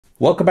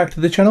Welcome back to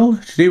the channel.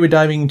 Today we're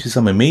diving into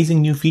some amazing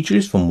new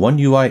features from One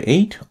UI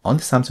 8 on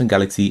the Samsung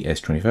Galaxy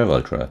S25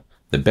 Ultra.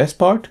 The best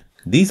part?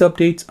 These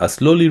updates are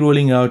slowly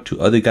rolling out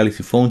to other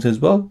Galaxy phones as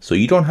well, so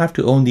you don't have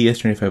to own the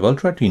S25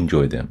 Ultra to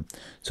enjoy them.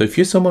 So if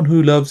you're someone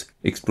who loves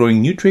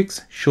exploring new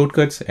tricks,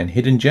 shortcuts, and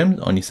hidden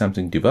gems on your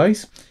Samsung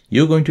device,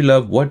 you're going to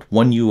love what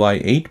One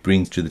UI 8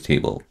 brings to the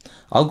table.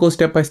 I'll go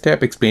step by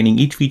step explaining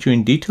each feature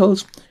in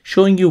details,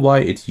 showing you why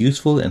it's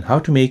useful and how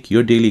to make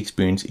your daily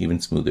experience even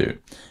smoother.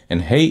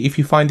 And hey, if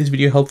you find this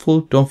video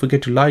helpful, don't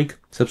forget to like,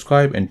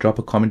 subscribe, and drop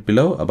a comment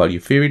below about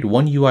your favorite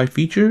One UI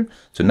feature.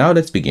 So now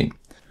let's begin.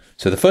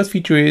 So the first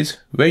feature is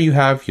where you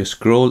have your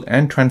scroll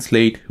and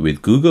translate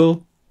with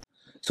Google.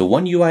 So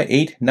One UI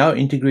 8 now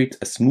integrates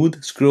a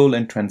smooth scroll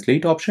and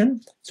translate option.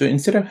 So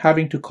instead of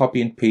having to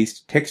copy and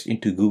paste text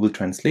into Google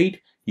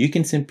Translate, you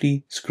can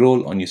simply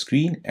scroll on your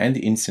screen and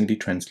it instantly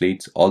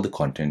translates all the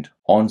content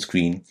on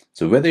screen.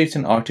 So whether it's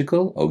an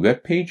article, a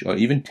web page, or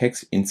even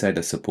text inside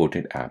the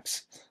supported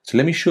apps. So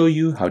let me show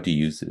you how to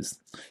use this.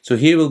 So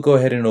here we'll go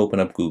ahead and open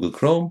up Google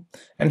Chrome.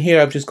 And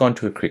here I've just gone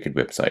to a Cricut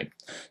website.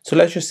 So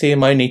let's just say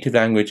my native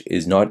language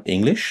is not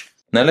English.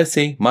 Now let's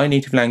say my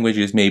native language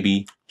is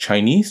maybe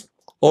Chinese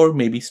or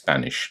maybe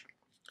Spanish.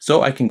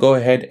 So I can go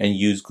ahead and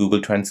use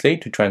Google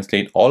Translate to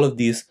translate all of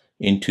these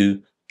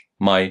into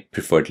my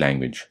preferred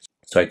language.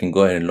 So I can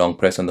go ahead and long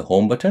press on the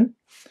home button.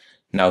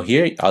 Now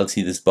here I'll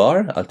see this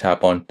bar. I'll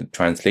tap on the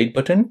translate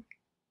button.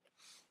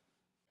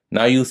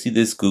 Now you'll see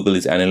this Google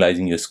is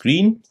analyzing your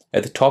screen.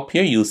 At the top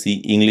here, you'll see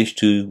English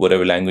to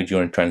whatever language you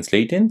want to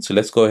translate in. So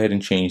let's go ahead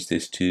and change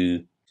this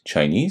to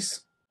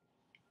Chinese.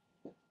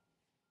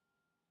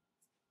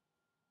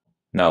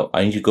 Now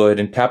I need to go ahead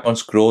and tap on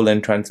scroll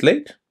and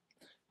translate.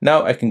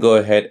 Now I can go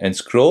ahead and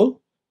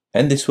scroll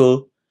and this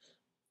will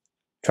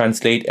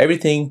translate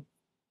everything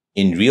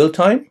in real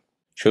time.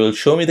 So it'll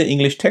show me the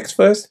English text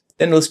first,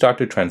 then we'll start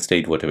to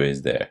translate whatever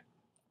is there.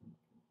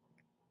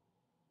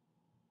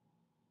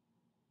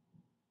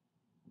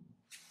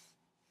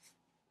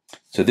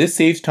 So this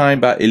saves time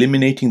by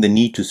eliminating the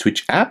need to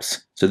switch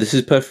apps. So this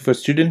is perfect for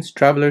students,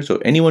 travelers, or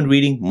anyone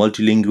reading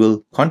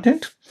multilingual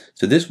content.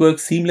 So this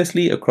works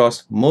seamlessly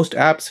across most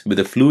apps with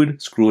a fluid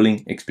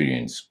scrolling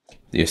experience.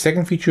 Your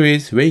second feature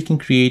is where you can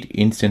create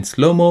instant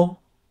slow-mo.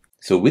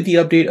 So with the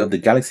update of the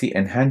Galaxy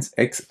Enhance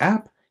X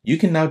app, you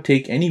can now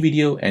take any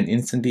video and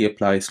instantly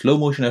apply slow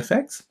motion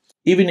effects,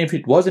 even if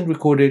it wasn't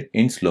recorded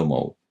in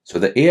slow-mo. So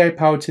the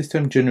AI-powered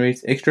system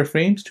generates extra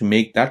frames to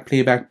make that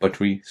playback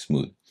buttery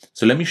smooth.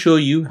 So let me show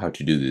you how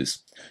to do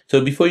this.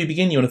 So before you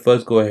begin, you want to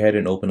first go ahead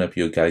and open up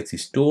your Galaxy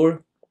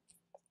Store.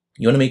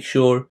 You want to make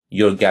sure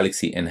your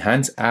Galaxy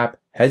Enhance app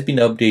has been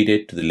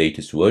updated to the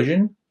latest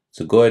version.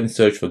 So go ahead and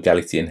search for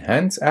Galaxy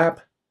Enhance app.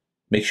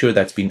 Make sure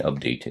that's been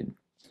updated.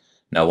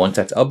 Now, once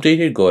that's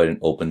updated, go ahead and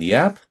open the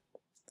app.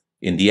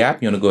 In the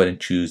app, you want to go ahead and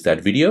choose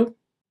that video.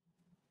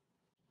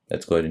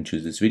 Let's go ahead and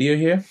choose this video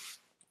here.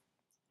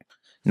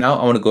 Now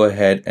I want to go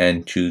ahead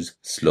and choose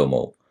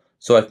slow-mo.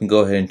 So I can go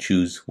ahead and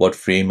choose what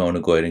frame I want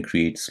to go ahead and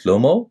create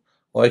slow-mo,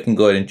 or I can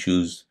go ahead and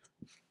choose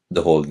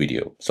the whole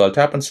video. So I'll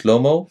tap on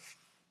slow-mo.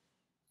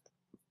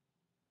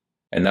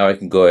 And now I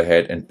can go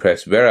ahead and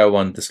press where I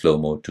want the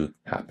slow-mo to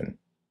happen.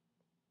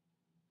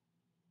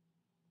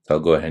 So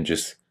I'll go ahead and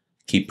just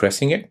keep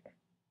pressing it.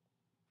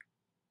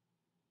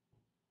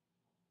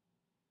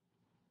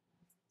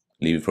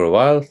 Leave it for a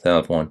while. Then I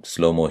want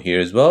slow-mo here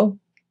as well.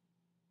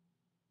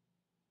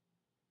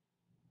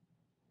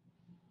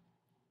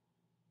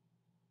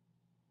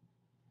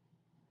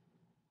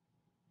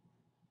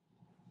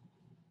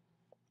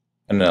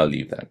 And then I'll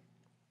leave that.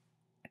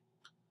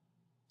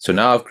 So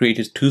now I've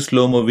created two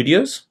slow-mo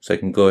videos, so I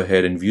can go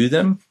ahead and view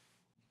them,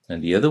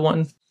 and the other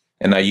one.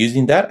 And now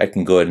using that, I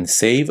can go ahead and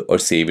save or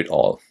save it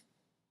all.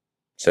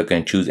 So I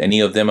can choose any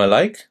of them I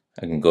like.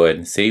 I can go ahead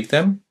and save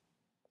them,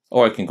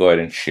 or I can go ahead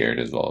and share it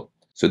as well.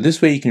 So this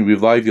way you can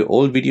revive your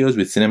old videos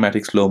with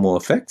cinematic slow-mo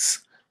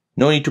effects.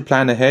 No need to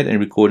plan ahead and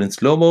record in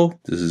slow-mo.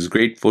 This is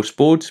great for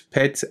sports,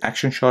 pets,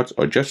 action shots,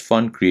 or just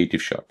fun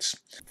creative shots.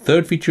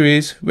 Third feature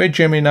is where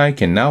Gemini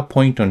can now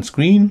point on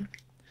screen.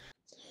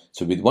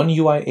 So with One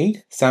UI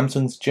 8,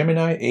 Samsung's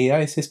Gemini AI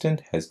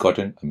assistant has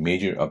gotten a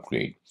major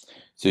upgrade.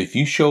 So if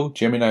you show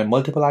Gemini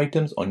multiple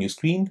items on your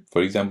screen,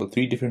 for example,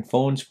 3 different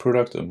phones,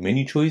 products, or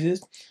menu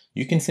choices,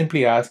 you can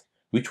simply ask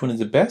which one is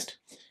the best.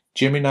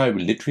 Gemini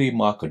will literally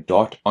mark a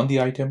dot on the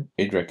item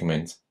it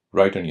recommends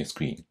right on your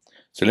screen.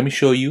 So let me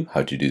show you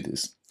how to do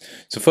this.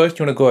 So first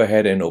you want to go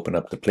ahead and open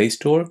up the Play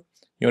Store.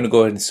 You want to go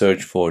ahead and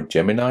search for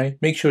Gemini.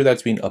 Make sure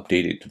that's been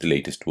updated to the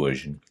latest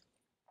version.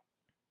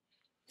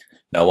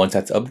 Now once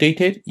that's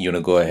updated, you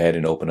want to go ahead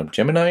and open up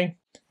Gemini.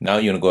 Now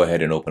you want to go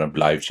ahead and open up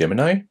Live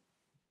Gemini.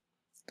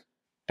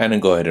 And then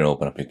go ahead and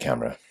open up your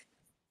camera.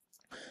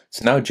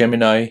 So now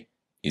Gemini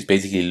is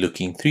basically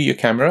looking through your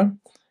camera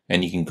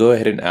and you can go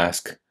ahead and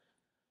ask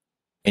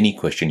any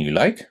question you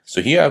like.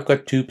 So here I've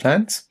got 2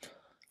 plants.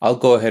 I'll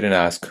go ahead and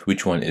ask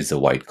which one is the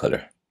white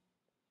color.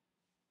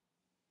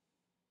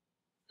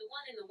 The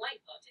one in the white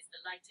pot is the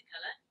lighter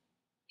color.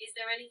 Is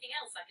there anything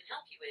else I can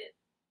help you with?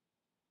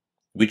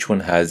 Which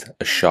one has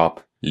a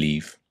sharp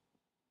leaf?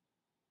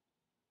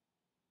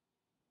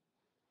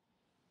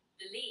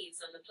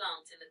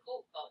 plant in the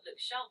cork pot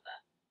looks sharper.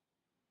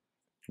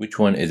 Which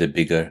one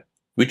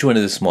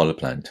is a smaller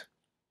plant?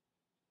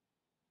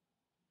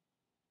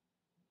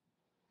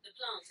 The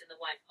plant in the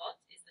white pot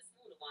is the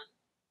smaller one.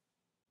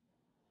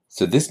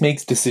 So this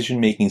makes decision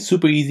making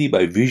super easy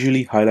by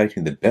visually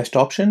highlighting the best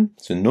option.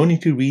 So no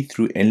need to read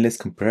through endless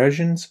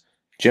comparisons.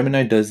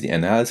 Gemini does the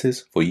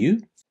analysis for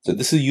you. So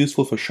this is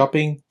useful for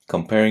shopping,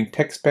 comparing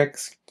tech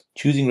specs,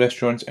 choosing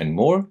restaurants, and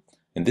more.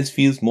 And this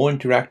feels more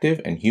interactive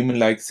and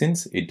human-like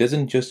since it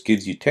doesn't just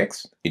give you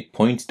text, it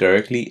points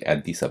directly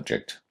at the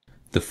subject.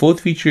 The fourth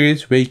feature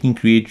is where you can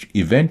create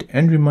event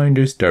and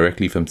reminders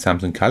directly from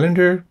Samsung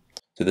Calendar.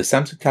 So the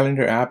Samsung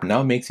Calendar app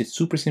now makes it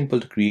super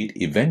simple to create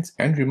events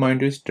and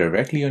reminders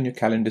directly on your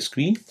calendar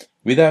screen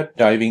without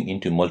diving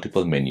into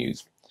multiple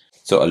menus.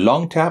 So a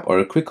long tap or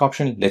a quick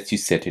option lets you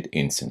set it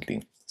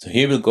instantly. So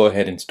here we'll go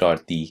ahead and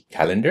start the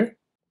calendar.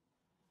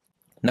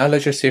 Now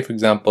let's just say, for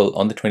example,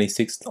 on the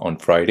 26th on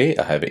Friday,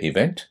 I have an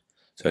event.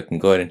 So I can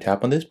go ahead and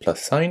tap on this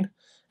plus sign.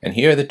 And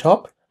here at the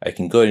top, I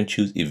can go ahead and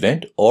choose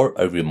event or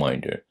a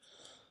reminder.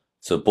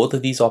 So both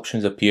of these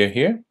options appear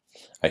here.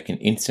 I can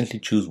instantly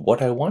choose what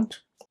I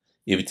want.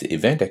 If it's an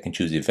event, I can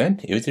choose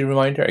event. If it's a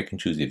reminder, I can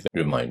choose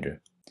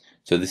reminder.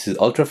 So this is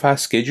ultra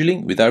fast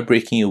scheduling without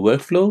breaking your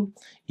workflow.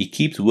 It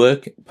keeps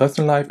work,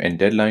 personal life, and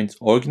deadlines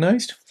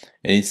organized,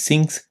 and it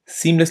syncs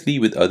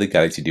seamlessly with other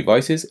Galaxy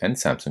devices and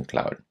Samsung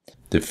Cloud.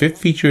 The fifth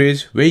feature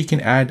is where you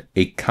can add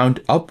a count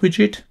up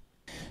widget.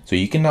 So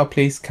you can now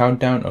place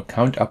countdown or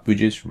count up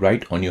widgets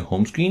right on your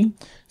home screen.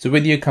 So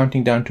whether you're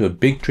counting down to a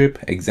big trip,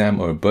 exam,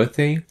 or a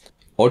birthday,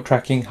 or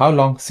tracking how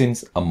long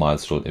since a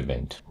milestone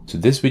event. So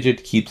this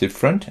widget keeps it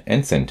front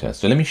and center.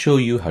 So let me show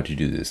you how to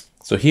do this.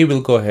 So here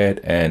we'll go ahead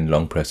and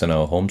long press on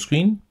our home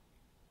screen.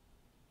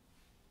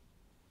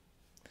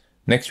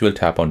 Next, we'll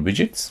tap on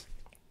widgets.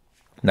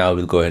 Now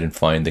we'll go ahead and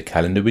find the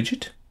calendar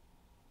widget.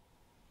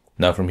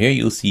 Now from here,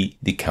 you'll see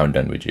the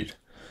countdown widget.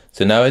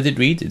 So now as it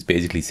reads, it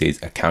basically says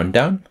a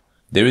countdown.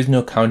 There is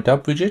no count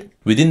up widget.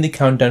 Within the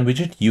countdown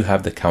widget, you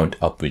have the count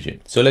up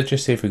widget. So let's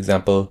just say, for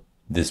example,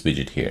 this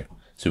widget here.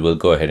 So we'll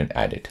go ahead and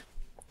add it.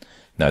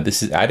 Now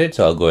this is added,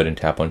 so I'll go ahead and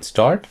tap on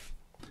start.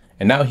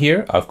 And now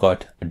here I've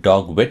got a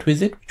dog wet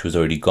visit, which was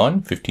already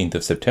gone, 15th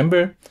of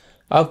September.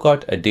 I've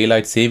got a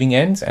daylight saving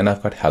ends, and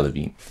I've got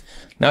Halloween.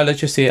 Now let's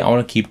just say I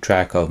want to keep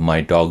track of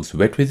my dog's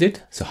wet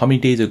visit. So how many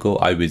days ago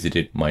I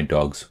visited my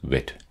dog's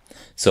vet.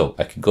 So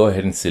I can go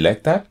ahead and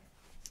select that.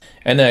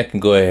 And then I can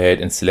go ahead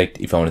and select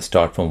if I want to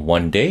start from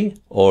 1 day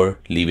or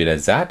leave it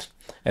as that,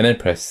 and then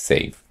press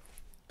save.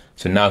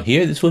 So now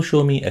here, this will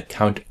show me a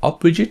count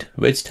up widget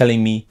where it's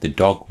telling me the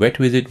dog vet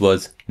visit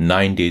was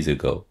 9 days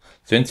ago.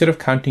 So instead of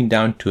counting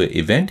down to an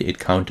event, it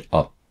count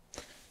up.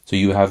 So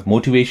you have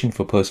motivation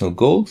for personal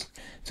goals.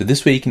 So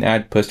this way you can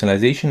add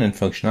personalization and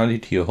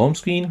functionality to your home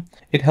screen.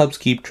 It helps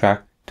keep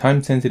track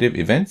time sensitive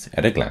events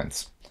at a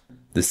glance.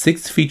 The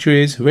sixth feature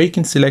is where you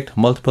can select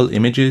multiple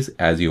images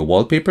as your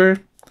wallpaper.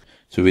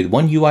 So with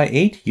One UI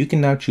 8, you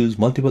can now choose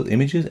multiple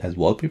images as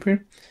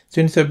wallpaper.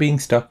 So instead of being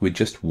stuck with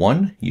just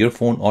one, your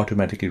phone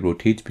automatically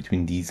rotates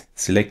between these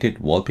selected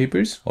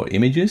wallpapers or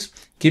images,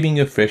 giving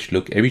you a fresh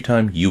look every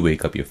time you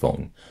wake up your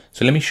phone.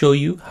 So let me show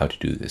you how to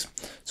do this.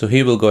 So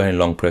here we'll go ahead and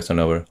long press on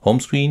our home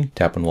screen,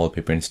 tap on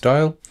wallpaper and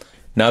style.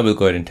 Now we'll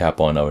go ahead and tap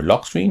on our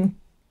lock screen.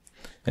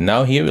 And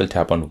now here we'll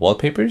tap on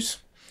wallpapers.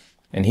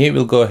 And here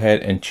we'll go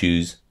ahead and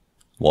choose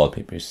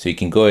wallpapers. So you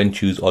can go ahead and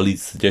choose all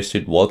these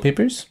suggested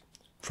wallpapers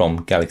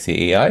from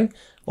Galaxy AI,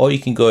 or you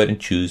can go ahead and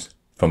choose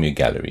from your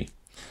gallery.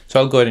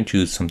 So I'll go ahead and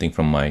choose something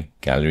from my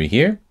gallery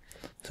here.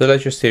 So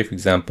let's just say, for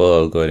example,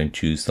 I'll go ahead and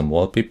choose some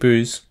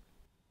wallpapers.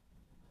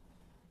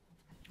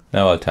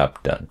 Now I'll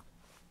tap done.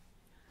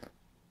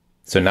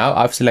 So now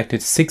I've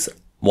selected 6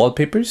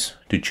 wallpapers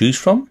to choose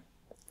from.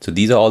 So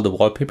these are all the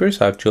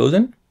wallpapers I've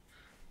chosen.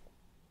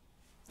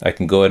 I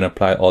can go ahead and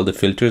apply all the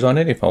filters on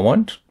it if I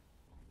want.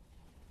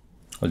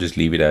 I'll just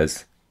leave it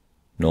as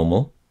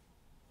normal.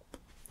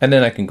 And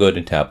then I can go ahead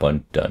and tap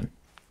on done.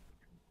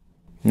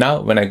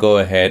 Now, when I go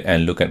ahead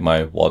and look at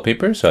my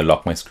wallpaper, so I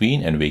lock my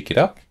screen and wake it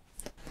up,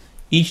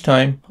 each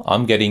time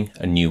I'm getting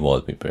a new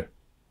wallpaper.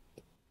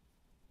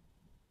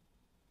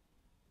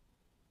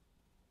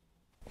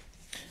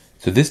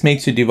 So this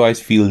makes your device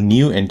feel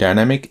new and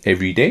dynamic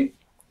every day.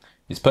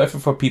 It's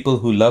perfect for people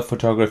who love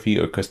photography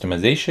or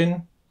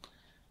customization,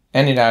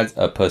 and it adds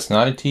a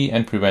personality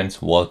and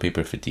prevents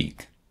wallpaper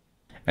fatigue.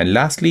 And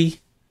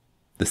lastly,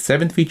 the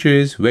 7th feature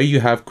is where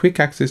you have quick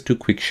access to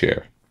Quick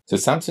Share. So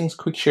Samsung's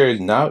Quick Share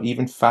is now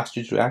even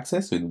faster to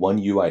access with One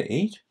UI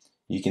 8.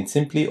 You can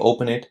simply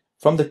open it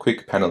from the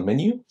quick panel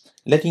menu,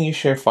 letting you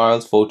share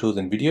files, photos,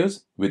 and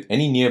videos with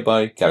any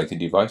nearby Galaxy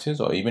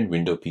devices or even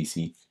Windows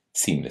PC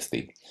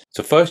seamlessly.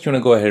 So first you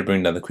want to go ahead and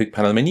bring down the quick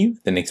panel menu,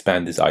 then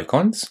expand these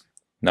icons.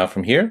 Now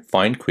from here,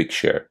 find Quick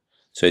Share.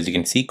 So as you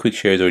can see, Quick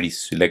Share is already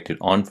selected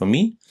on for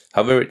me.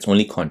 However, it's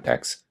only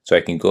contacts. So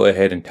I can go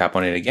ahead and tap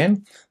on it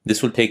again.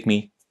 This will take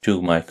me to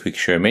my Quick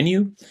Share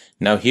menu.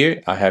 Now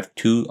here I have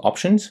 2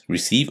 options,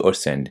 receive or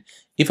send.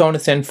 If I want to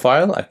send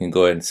file, I can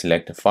go ahead and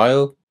select a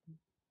file,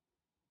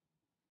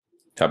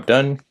 tap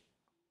done.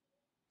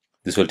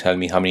 This will tell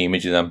me how many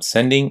images I'm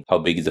sending, how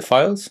big is the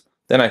files.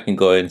 Then I can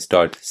go ahead and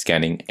start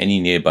scanning any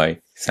nearby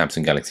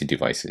Samsung Galaxy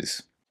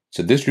devices.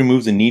 So this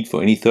removes the need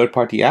for any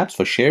third-party apps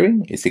for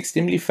sharing. It's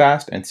extremely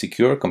fast and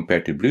secure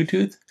compared to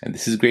Bluetooth, and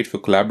this is great for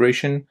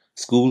collaboration,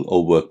 school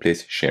or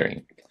workplace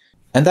sharing.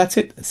 And that's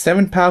it,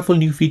 7 powerful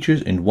new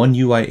features in One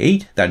UI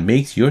 8 that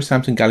makes your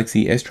Samsung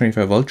Galaxy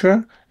S25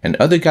 Ultra and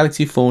other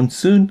Galaxy phones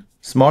soon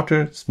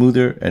smarter,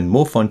 smoother, and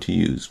more fun to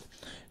use.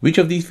 Which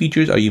of these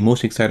features are you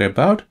most excited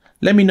about?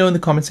 Let me know in the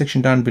comment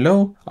section down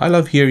below. I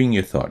love hearing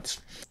your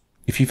thoughts.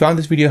 If you found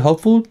this video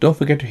helpful, don't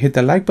forget to hit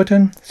the like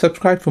button,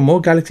 subscribe for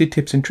more Galaxy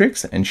tips and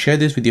tricks, and share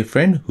this with your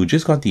friend who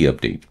just got the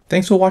update.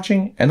 Thanks for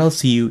watching, and I'll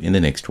see you in the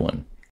next one.